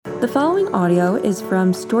The following audio is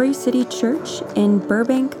from Story City Church in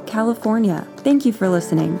Burbank, California. Thank you for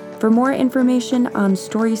listening. For more information on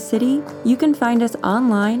Story City, you can find us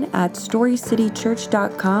online at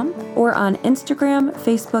storycitychurch.com or on Instagram,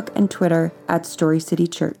 Facebook, and Twitter at Story City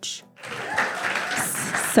Church.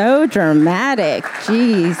 So dramatic.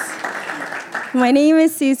 Jeez. My name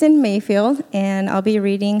is Susan Mayfield, and I'll be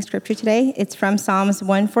reading scripture today. It's from Psalms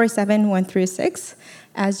 147, 1 through 6.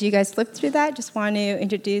 As you guys flip through that, just want to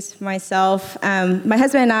introduce myself. My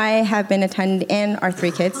husband and I have been attending, and our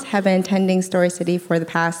 3 kids have been attending Story City for the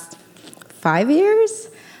past 5 years,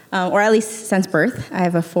 or at least since birth. I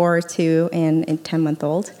have a 4, 2, and a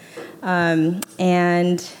 10-month-old.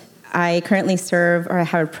 And I currently serve, or I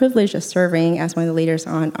have a privilege of serving as one of the leaders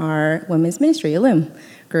on our women's ministry, Illum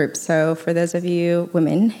group. So for those of you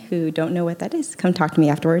women who don't know what that is, come talk to me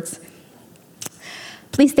afterwards.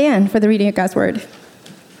 Please stand for the reading of God's word.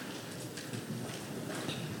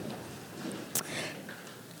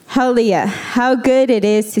 Hallelujah. How good it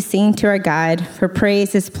is to sing to our God, for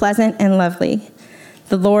praise is pleasant and lovely.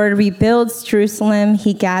 The Lord rebuilds Jerusalem.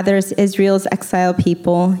 He gathers Israel's exiled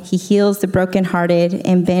people. He heals the brokenhearted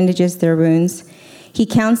and bandages their wounds. He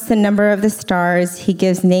counts the number of the stars. He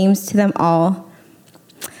gives names to them all.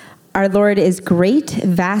 Our Lord is great,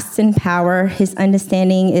 vast in power. His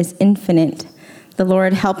understanding is infinite. The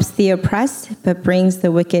Lord helps the oppressed, but brings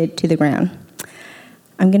the wicked to the ground.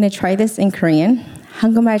 I'm going to try this in Korean.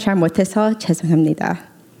 한국말 잘 못해서 죄송합니다.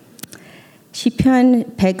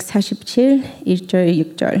 시편 147,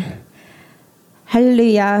 1절, 6절.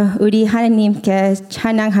 할렐루야, 우리 하나님께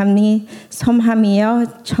찬양함이 섬하며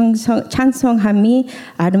찬송함이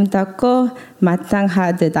아름답고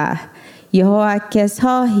마땅하도다.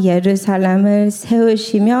 여호와께서 예루살렘을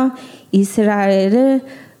세우시며 이스라엘을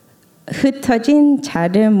흩어진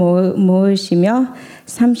자를 모으시며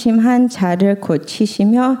삼심한 자를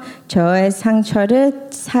고치시며 저의 상처를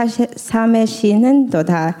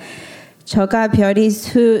사매시는도다. 저가 별이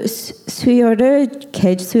수요를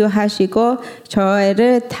개수하시고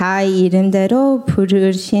저희를 다 이름대로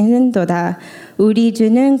부르시는도다. 우리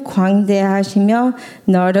주는 광대하시며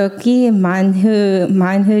너력이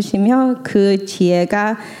많으시며 그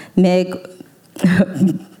지혜가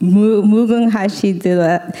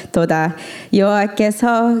무궁하시도다.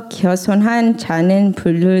 여호와께서 겸손한 자는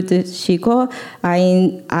부르시고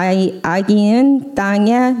악인은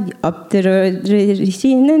땅에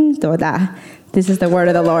엎드리시는도다. This is the word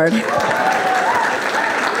of the Lord.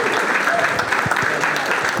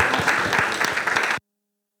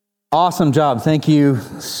 Awesome job. Thank you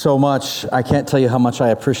so much. I can't tell you how much I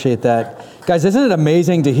appreciate that. Guys, isn't it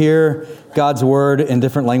amazing to hear God's word in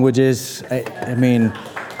different languages? I mean,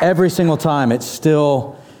 every single time, it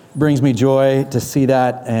still brings me joy to see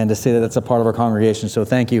that and to say that that's a part of our congregation. So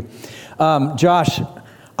thank you. Josh,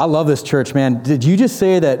 I love this church, man. Did you just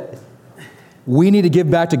say that we need to give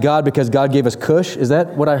back to God because God gave us Kush? Is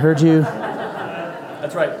that what I heard you?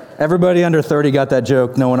 That's right. Everybody under 30 got that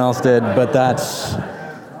joke. No one else did, but that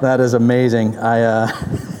is amazing. I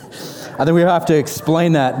think we have to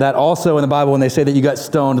explain that also in the Bible when they say that you got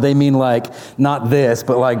stoned, they mean like not this,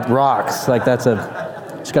 but like rocks. Like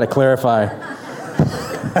just got to clarify.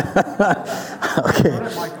 Okay.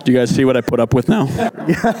 Do you guys see what I put up with now?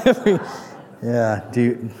 Yeah,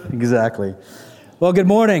 exactly. Well, good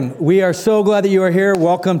morning. We are so glad that you are here.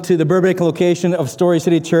 Welcome to the Burbank location of Story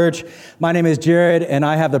City Church. My name is Jared, and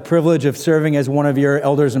I have the privilege of serving as one of your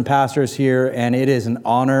elders and pastors here, and it is an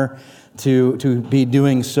honor to be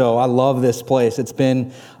doing so. I love this place. It's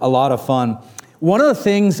been a lot of fun. One of the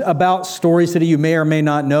things about Story City you may or may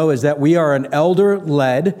not know is that we are an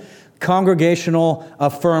elder-led, congregational,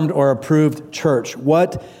 affirmed, or approved church.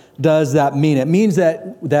 What does that mean? It means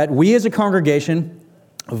that we as a congregation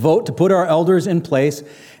vote to put our elders in place,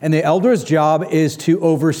 and the elders' job is to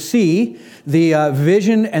oversee the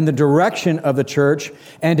vision and the direction of the church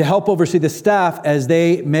and to help oversee the staff as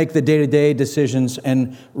they make the day-to-day decisions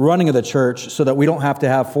and running of the church so that we don't have to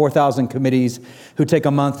have 4,000 committees who take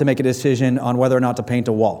a month to make a decision on whether or not to paint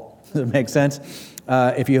a wall. Does that make sense?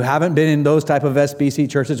 If you haven't been in those type of SBC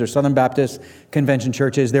churches or Southern Baptist Convention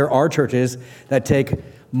churches, there are churches that take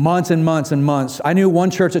months and months and months. I knew one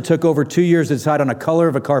church that took over 2 years to decide on a color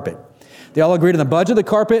of a carpet. They all agreed on the budget of the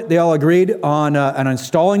carpet. They all agreed on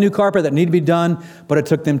installing new carpet that needed to be done, but it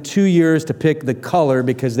took them 2 years to pick the color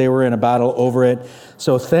because they were in a battle over it.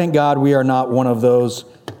 So thank God we are not one of those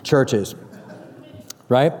churches.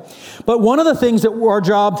 right? But one of the things that our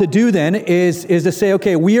job to do then is to say,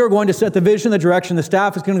 okay, we are going to set the vision, the direction, the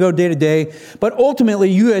staff is going to go day to day, but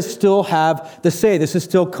ultimately you guys still have the say. This is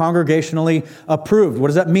still congregationally approved. What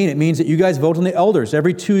does that mean? It means that you guys vote on the elders.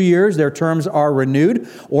 Every 2 years, their terms are renewed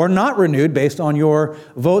or not renewed based on your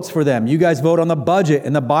votes for them. You guys vote on the budget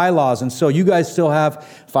and the bylaws, and so you guys still have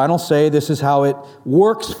final say. This is how it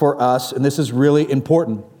works for us, and this is really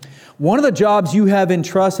important. One of the jobs you have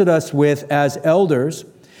entrusted us with as elders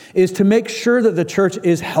is to make sure that the church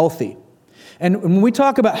is healthy. And when we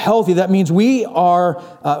talk about healthy, that means we are,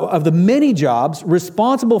 of the many jobs,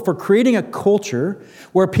 responsible for creating a culture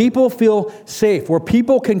where people feel safe, where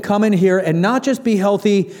people can come in here and not just be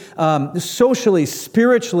healthy socially,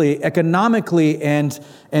 spiritually, economically, and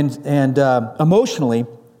emotionally,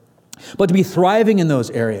 but to be thriving in those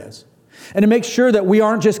areas. And to make sure that we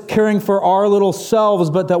aren't just caring for our little selves,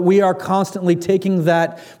 but that we are constantly taking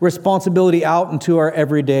that responsibility out into our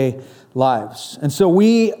everyday lives. And so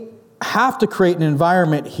we have to create an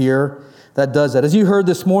environment here that does that. As you heard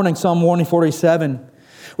this morning, Psalm 147,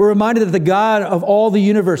 we're reminded that the God of all the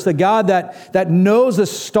universe, the God that knows the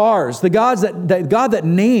stars, the God that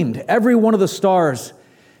named every one of the stars,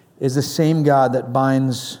 is the same God that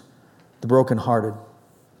binds the brokenhearted,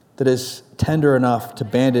 that is tender enough to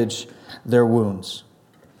bandage their wounds.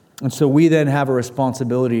 And so we then have a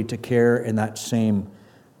responsibility to care in that same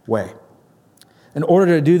way. In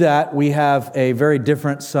order to do that, we have a very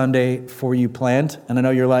different Sunday for you planned. And I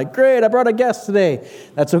know you're like, great, I brought a guest today.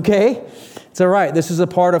 That's okay. It's all right. This is a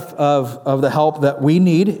part of the help that we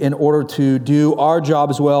need in order to do our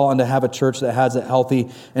job as well and to have a church that has a healthy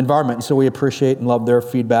environment. And so we appreciate and love their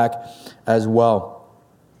feedback as well.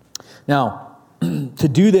 Now, to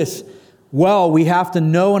do this well, we have to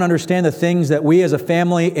know and understand the things that we as a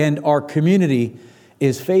family and our community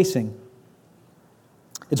is facing.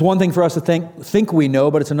 It's one thing for us to think we know,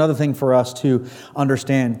 but it's another thing for us to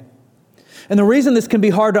understand. And the reason this can be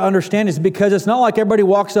hard to understand is because it's not like everybody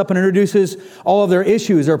walks up and introduces all of their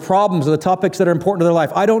issues or problems or the topics that are important to their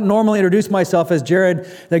life. I don't normally introduce myself as Jared,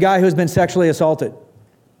 the guy who's been sexually assaulted.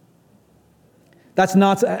 That's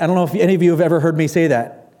not, I don't know if any of you have ever heard me say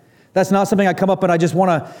that. That's not something I come up and I just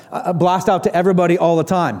want to blast out to everybody all the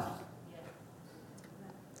time.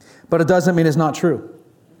 But it doesn't mean it's not true.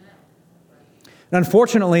 And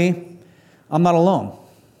unfortunately, I'm not alone.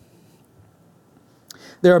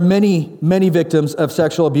 There are many, many victims of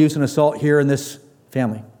sexual abuse and assault here in this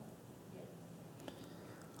family.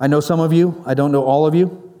 I know some of you. I don't know all of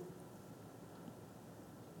you.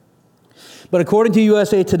 But according to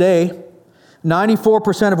USA Today,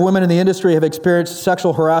 94% of women in the industry have experienced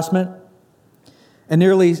sexual harassment, and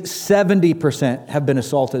nearly 70% have been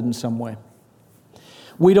assaulted in some way.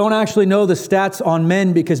 We don't actually know the stats on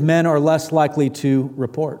men because men are less likely to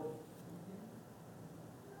report.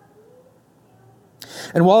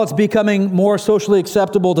 And while it's becoming more socially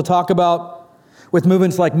acceptable to talk about with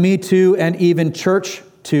movements like Me Too and even Church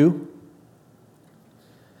Too,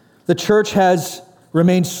 the church has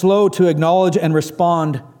remained slow to acknowledge and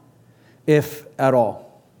respond, if at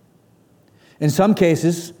all. In some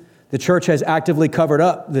cases, the church has actively covered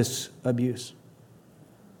up this abuse.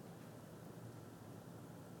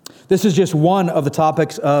 This is just one of the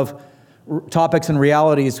topics and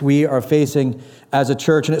realities we are facing as a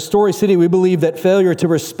church. And at Story City, we believe that failure to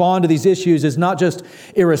respond to these issues is not just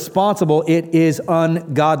irresponsible, it is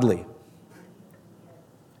ungodly.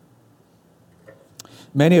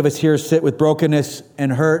 Many of us here sit with brokenness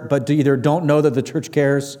and hurt, but either don't know that the church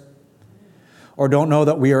cares or don't know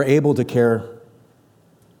that we are able to care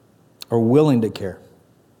or willing to care.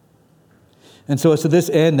 And so it's to this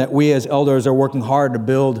end that we as elders are working hard to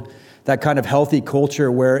build that kind of healthy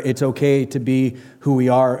culture where it's okay to be who we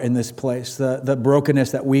are in this place, the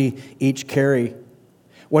brokenness that we each carry.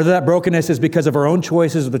 Whether that brokenness is because of our own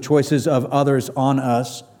choices or the choices of others on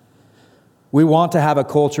us, we want to have a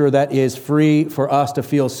culture that is free for us to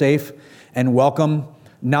feel safe and welcome,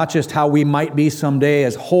 not just how we might be someday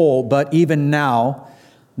as whole, but even now,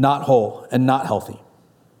 not whole and not healthy.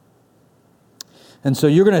 And so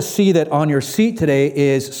you're going to see that on your seat today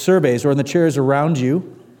is surveys, or in the chairs around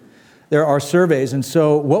you, there are surveys. And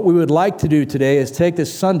so what we would like to do today is take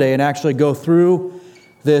this Sunday and actually go through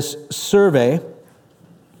this survey.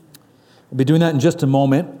 We'll be doing that in just a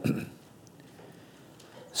moment.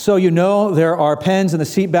 So you know there are pens in the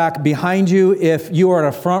seat back behind you. If you are in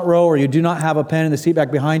a front row or you do not have a pen in the seat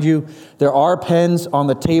back behind you, there are pens on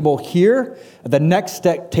the table here, the next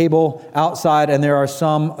step table outside, and there are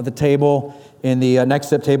some at the table in the next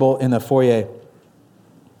step table in the foyer.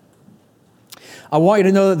 I want you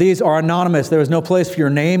to know that these are anonymous. There is no place for your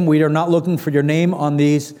name. We are not looking for your name on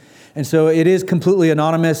these And so it is completely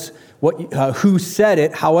anonymous who said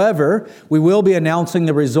it. However, we will be announcing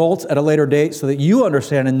the results at a later date so that you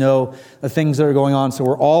understand and know the things that are going on, so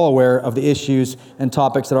we're all aware of the issues and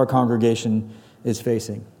topics that our congregation is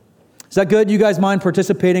facing. Is that good? You guys mind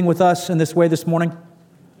participating with us in this way this morning?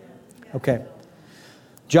 Okay.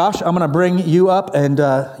 Josh, I'm going to bring you up, and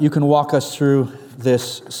you can walk us through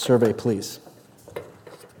this survey, please.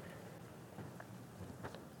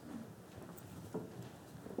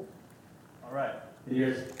 All right. Can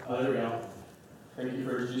you guys, there we go. Thank you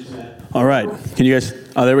for introducing that. All right. Can you guys,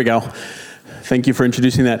 there we go. Thank you for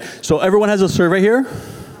introducing that. So everyone has a survey here?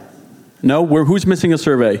 No? Who's missing a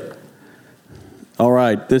survey? All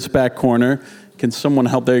right, this back corner. Can someone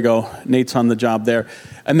help? There you go. Nate's on the job there.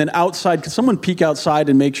 And then outside, can someone peek outside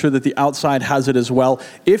and make sure that the outside has it as well?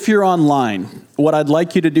 If you're online, what I'd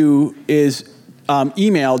like you to do is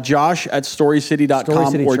email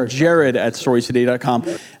josh@storycity.com or jared@storycity.com,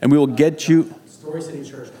 and we will get you... Story City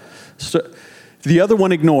Church. The other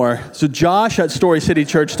one, ignore. So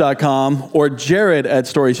josh@storycitychurch.com or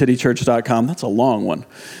jared@storycitychurch.com. That's a long one.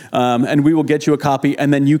 And we will get you a copy,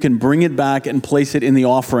 and then you can bring it back and place it in the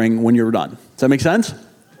offering when you're done. Does that make sense?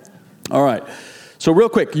 All right. So real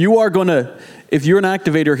quick, you are going to, if you're an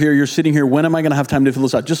activator here, you're sitting here, when am I going to have time to fill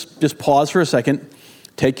this out? Just pause for a second.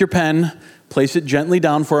 Take your pen, place it gently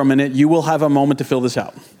down for a minute. You will have a moment to fill this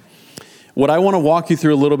out. What I want to walk you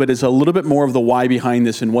through a little bit is a little bit more of the why behind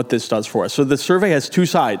this and what this does for us. So the survey has two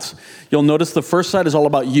sides. You'll notice the first side is all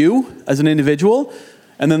about you as an individual,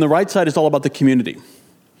 and then the right side is all about the community.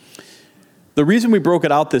 The reason we broke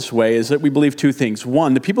it out this way is that we believe two things.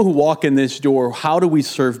 One, the people who walk in this door, how do we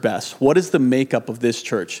serve best? What is the makeup of this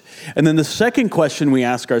church? And then the second question we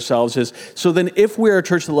ask ourselves is, so then if we're a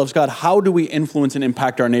church that loves God, how do we influence and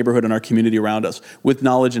impact our neighborhood and our community around us with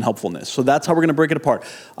knowledge and helpfulness? So that's how we're going to break it apart.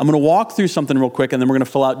 I'm going to walk through something real quick, and then we're going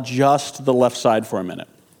to fill out just the left side for a minute.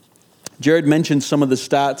 Jared mentioned some of the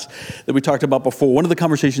stats that we talked about before. One of the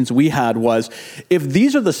conversations we had was, if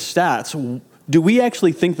these are the stats, do we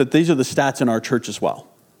actually think that these are the stats in our church as well?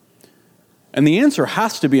 And the answer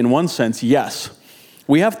has to be, in one sense, yes.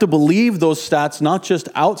 We have to believe those stats not just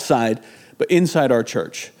outside, but inside our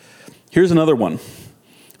church. Here's another one.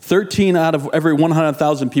 13 out of every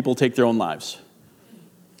 100,000 people take their own lives.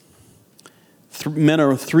 Men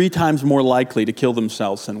are 3 times more likely to kill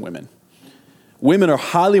themselves than women. Women are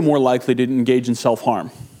highly more likely to engage in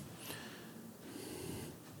self-harm.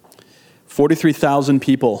 43,000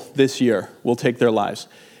 people this year will take their lives.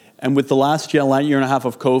 And with the last year and a half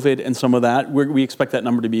of COVID and some of that, we expect that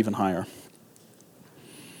number to be even higher.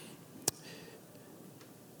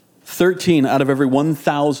 13 out of every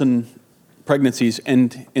 1,000 pregnancies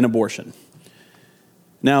end in abortion.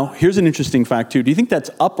 Now, here's an interesting fact, too. Do you think that's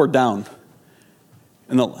up or down?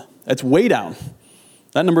 That's way down.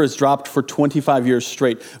 That number has dropped for 25 years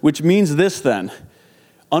straight, which means this, then.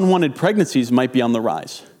 Unwanted pregnancies might be on the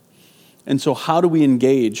rise. And so how do we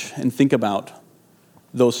engage and think about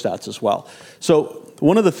those stats as well? So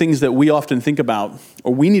one of the things that we often think about,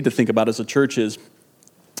 or we need to think about as a church, is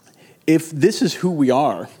if this is who we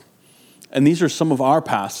are, and these are some of our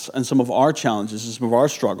pasts and some of our challenges and some of our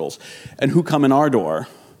struggles, and who come in our door,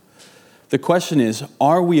 the question is,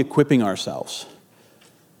 are we equipping ourselves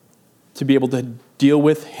to be able to deal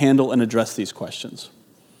with, handle, and address these questions?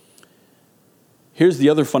 Here's the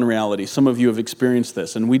other fun reality. Some of you have experienced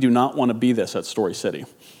this, and we do not want to be this at Story City.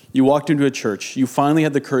 You walked into a church, you finally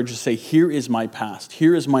had the courage to say, here is my past,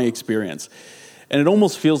 here is my experience. And it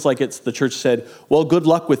almost feels like it's the church said, well, good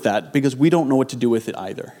luck with that, because we don't know what to do with it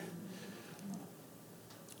either.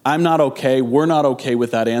 I'm not okay, we're not okay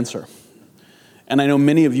with that answer. And I know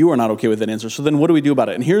many of you are not okay with that answer. So then what do we do about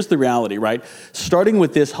it? And here's the reality, right? Starting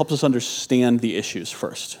with this helps us understand the issues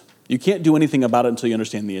first. You can't do anything about it until you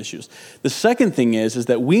understand the issues. The second thing is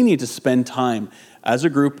that we need to spend time as a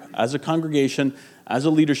group, as a congregation, as a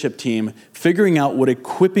leadership team, figuring out what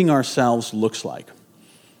equipping ourselves looks like.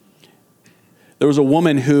 There was a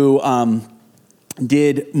woman who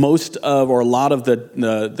did most of, or a lot of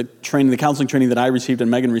the training, the counseling training that I received and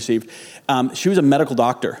Megan received. She was a medical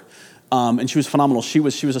doctor. And she was phenomenal. She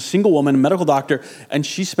was a single woman, a medical doctor, and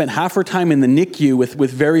she spent half her time in the NICU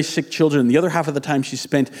with very sick children. The other half of the time she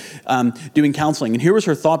spent doing counseling. And here was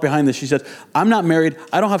her thought behind this. She said, I'm not married.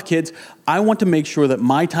 I don't have kids. I want to make sure that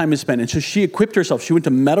my time is spent. And so she equipped herself. She went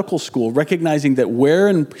to medical school, recognizing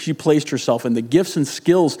that she placed herself and the gifts and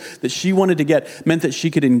skills that she wanted to get meant that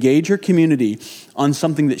she could engage her community on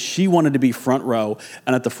something that she wanted to be front row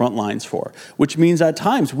and at the front lines for. Which means at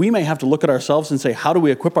times we may have to look at ourselves and say, how do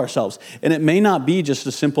we equip ourselves? And it may not be just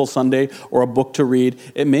a simple Sunday or a book to read.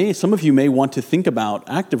 Some of you may want to think about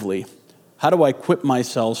actively, How do I equip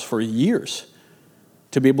myself for years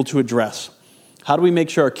to be able to address? How do we make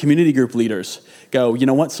sure our community group leaders go, you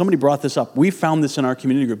know what, somebody brought this up. We found this in our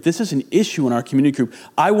community group. This is an issue in our community group.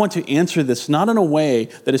 I want to answer this not in a way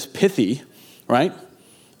that is pithy, right?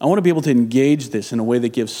 I want to be able to engage this in a way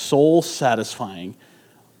that gives soul-satisfying,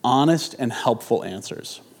 honest, and helpful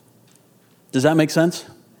answers. Does that make sense?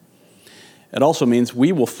 It also means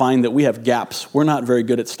we will find that we have gaps. We're not very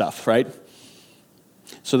good at stuff, right?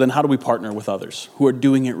 So then how do we partner with others who are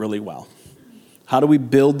doing it really well? How do we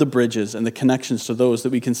build the bridges and the connections to those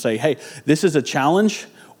that we can say, hey, this is a challenge.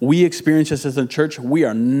 We experience this as a church. We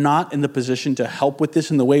are not in the position to help with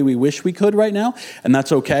this in the way we wish we could right now, and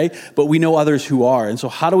that's okay, but we know others who are. And so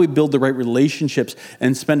how do we build the right relationships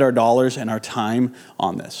and spend our dollars and our time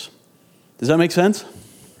on this? Does that make sense?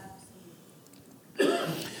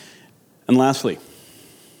 And lastly,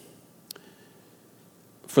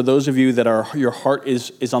 for those of you that are, your heart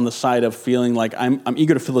is on the side of feeling like I'm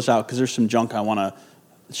eager to fill this out because there's some junk I want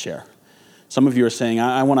to share. Some of you are saying,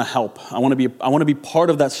 I want to help. I want to be part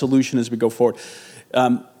of that solution as we go forward.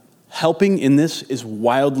 Helping in this is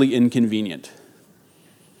wildly inconvenient,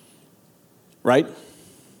 right?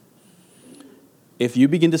 If you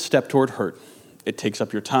begin to step toward hurt, it takes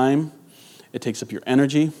up your time. It takes up your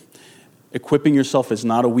energy. Equipping yourself is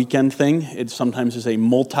not a weekend thing. It sometimes is a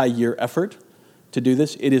multi-year effort to do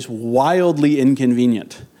this. It is wildly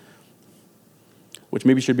inconvenient, which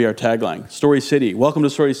maybe should be our tagline. Story City. Welcome to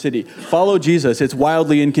Story City. Follow Jesus. It's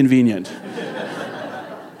wildly inconvenient.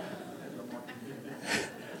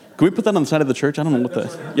 Can we put that on the side of the church? I don't know what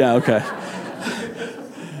the... Yeah, okay.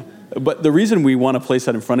 But the reason we want to place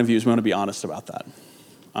that in front of you is we want to be honest about that.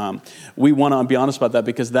 We want to be honest about that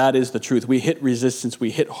because that is the truth. We hit resistance,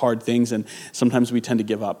 we hit hard things, and sometimes we tend to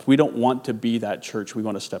give up. We don't want to be that church. We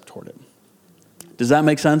want to step toward it. Does that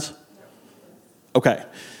make sense? Okay.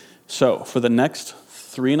 So for the next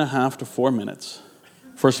 3.5 to 4 minutes,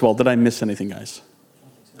 first of all, did I miss anything, guys?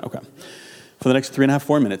 Okay. For the next 3.5,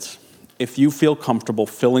 4 minutes, if you feel comfortable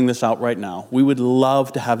filling this out right now, we would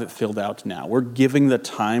love to have it filled out now. We're giving the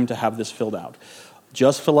time to have this filled out.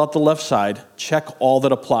 Just fill out the left side, check all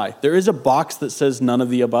that apply. There is a box that says none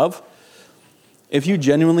of the above. If you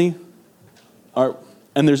genuinely are,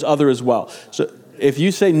 and there's other as well. So if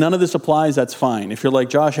you say none of this applies, that's fine. If you're like,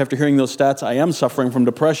 Josh, after hearing those stats, I am suffering from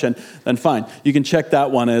depression, then fine. You can check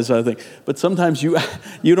that one as a thing. But sometimes you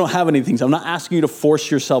don't have anything. So I'm not asking you to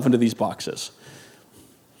force yourself into these boxes.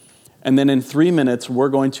 And then in 3 minutes, we're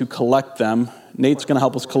going to collect them. Nate's going to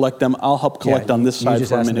help us collect them. I'll help collect on this side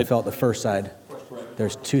for a minute. You just fill out the first side.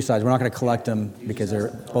 There's 2 sides. We're not going to collect them because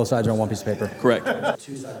both sides are on one piece of paper. Correct.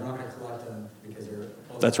 2 sides. We're not going to collect them because they're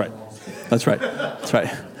both That's right. That's right. That's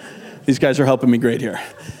right. These guys are helping me great here.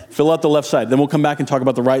 Fill out the left side. Then we'll come back and talk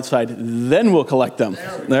about the right side. Then we'll collect them.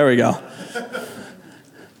 There we go.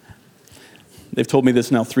 They've told me this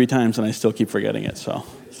now 3 times, and I still keep forgetting it. So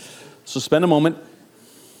spend a moment.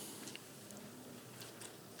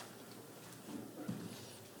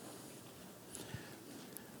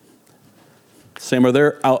 Sam, are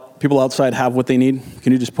there people outside have what they need?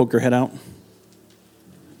 Can you just poke your head out?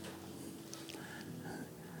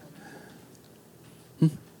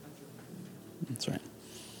 That's right.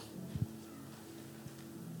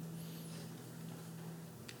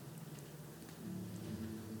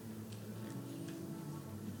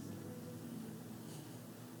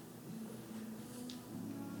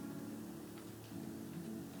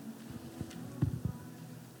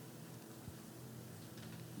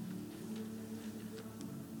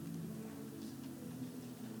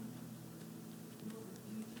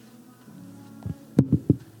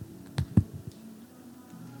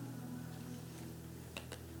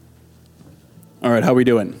 All right, how we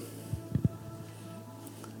doing?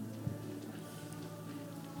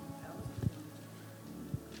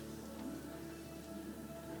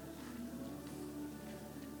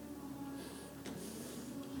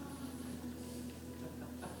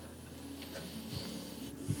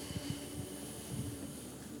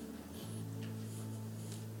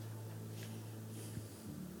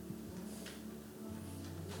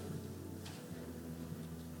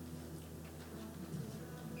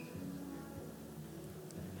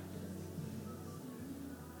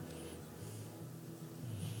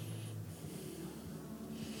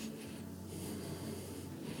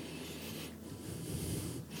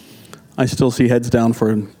 I still see heads down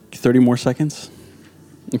for 30 more seconds.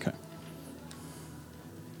 Okay.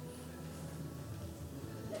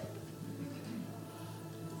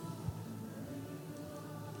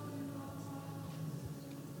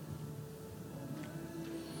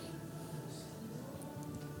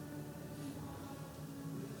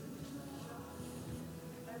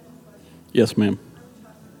 Yes, ma'am.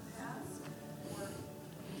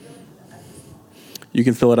 You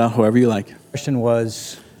can fill it out however you like. Question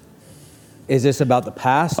was, is this about the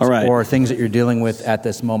past All right. or things that you're dealing with at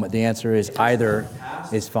this moment? The answer is either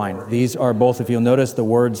is fine. These are both, if you'll notice, the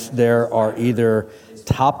words there are either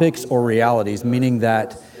topics or realities, meaning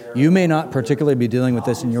that you may not particularly be dealing with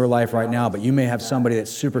this in your life right now, but you may have somebody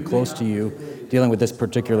that's super close to you dealing with this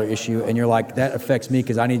particular issue, and you're like, that affects me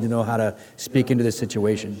because I need to know how to speak into this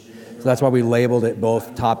situation. So that's why we labeled it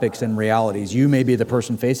both topics and realities. You may be the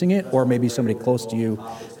person facing it, or maybe somebody close to you,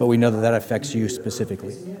 but we know that that affects you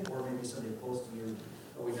specifically.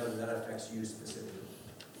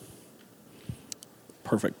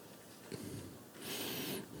 Perfect.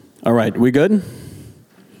 All right, we good?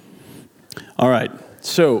 All right,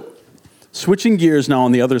 so switching gears now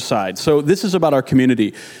on the other side. So this is about our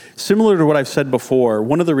community. Similar to what I've said before,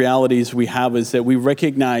 one of the realities we have is that we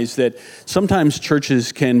recognize that sometimes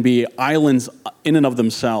churches can be islands in and of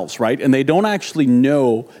themselves, right? And they don't actually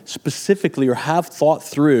know specifically or have thought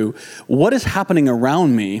through what is happening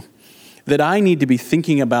around me that I need to be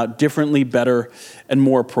thinking about differently, better, and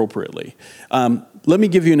more appropriately. Let me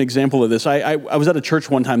give you an example of this. I was at a church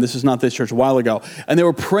one time, this is not this church, a while ago, and they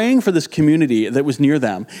were praying for this community that was near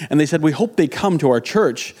them, and they said, we hope they come to our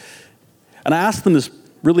church. And I asked them this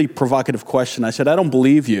really provocative question. I said, I don't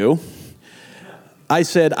believe you. I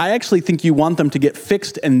said, I actually think you want them to get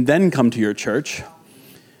fixed and then come to your church.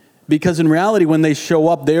 Because in reality, when they show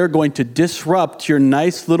up, they're going to disrupt your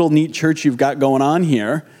nice little neat church you've got going on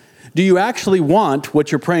here. Do you actually want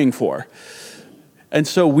what you're praying for? And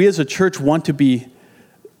so we as a church want to be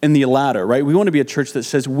in the latter, right? We want to be a church that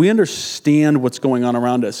says we understand what's going on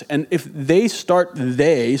around us. And if they start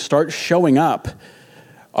showing up,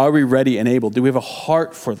 are we ready and able? Do we have a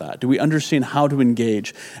heart for that? Do we understand how to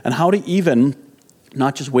engage? And how to even,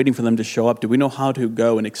 not just waiting for them to show up, do we know how to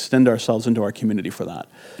go and extend ourselves into our community for that?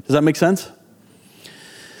 Does that make sense?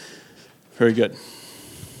 Very good. Do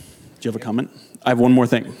you have a comment? I have one more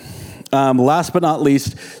thing. Last but not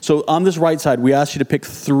least, so on this right side, we asked you to pick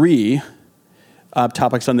 3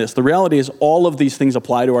 topics on this. The reality is all of these things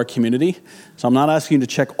apply to our community, so I'm not asking you to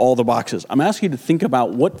check all the boxes. I'm asking you to think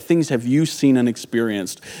about what things have you seen and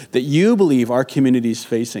experienced that you believe our community is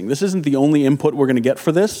facing. This isn't the only input we're going to get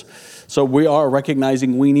for this, so we are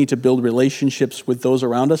recognizing we need to build relationships with those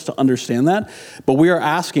around us to understand that, but we are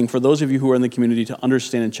asking for those of you who are in the community to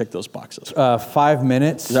understand and check those boxes. 5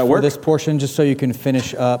 minutes Does that for work? this portion, just so you can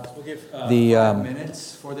finish up the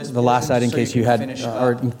last side in case you had,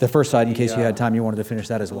 or the first side in case you had time you wanted to finish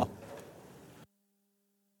that as well.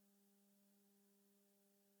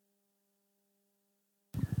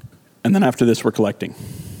 And then after this, we're collecting.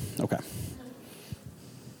 Okay.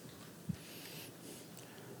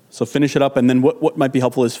 So finish it up, and then what might be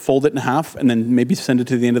helpful is fold it in half, and then maybe send it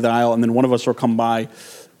to the end of the aisle, and then one of us will come by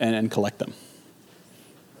and collect them.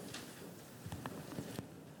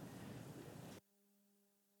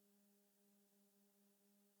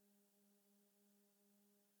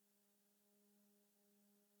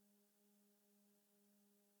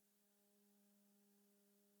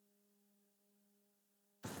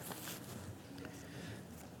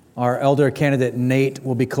 Our elder candidate, Nate,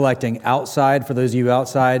 will be collecting outside for those of you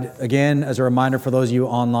outside. Again, as a reminder for those of you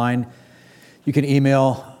online, you can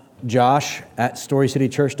email Josh at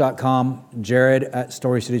storycitychurch.com, Jared at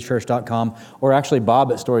storycitychurch.com, or actually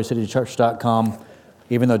Bob at storycitychurch.com,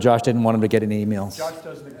 even though Josh didn't want him to get any emails. Josh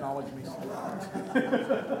doesn't acknowledge me.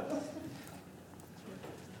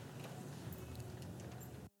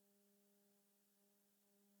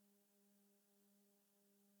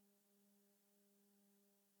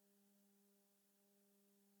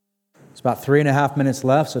 It's about 3.5 minutes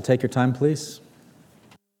left, so take your time, please.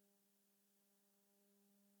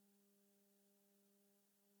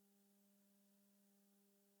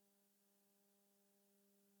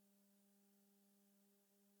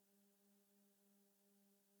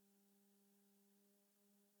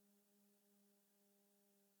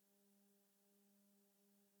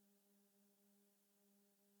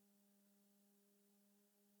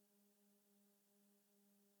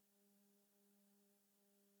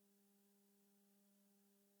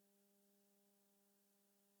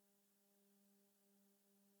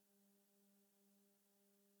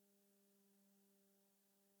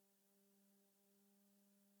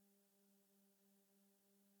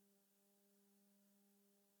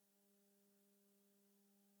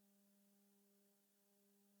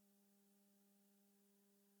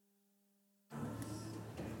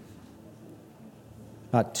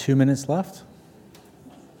 About 2 minutes left.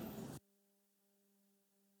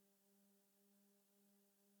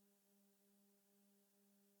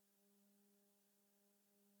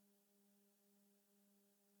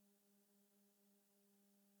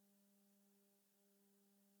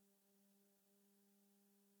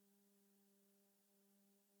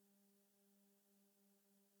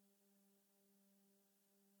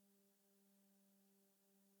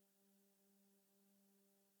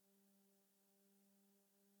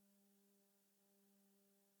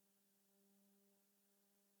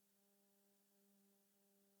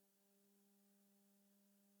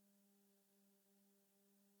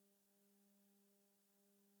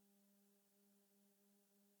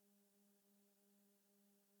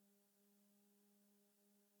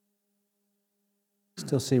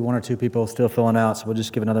 Still see one or two people still filling out, so we'll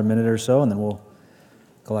just give another minute or so, and then we'll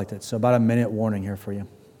collect it. So about a minute warning here for you.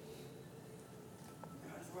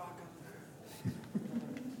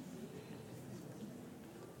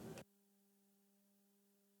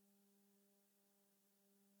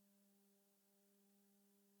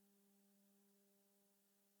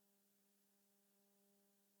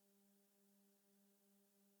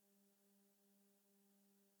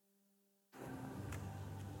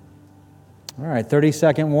 All right,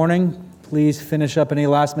 30-second warning. Please finish up any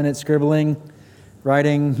last-minute scribbling,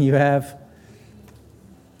 writing you have.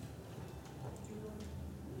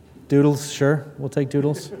 Doodles, sure. We'll take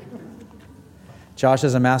doodles. Josh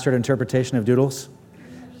has a mastered interpretation of doodles.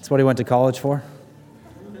 That's what he went to college for.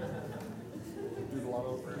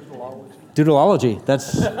 Doodleology.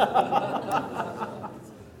 That's...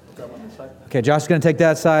 Okay, Josh is going to take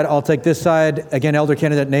that side. I'll take this side. Again, Elder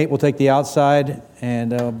Candidate Nate will take the outside,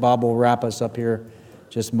 and Bob will wrap us up here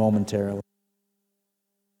just momentarily.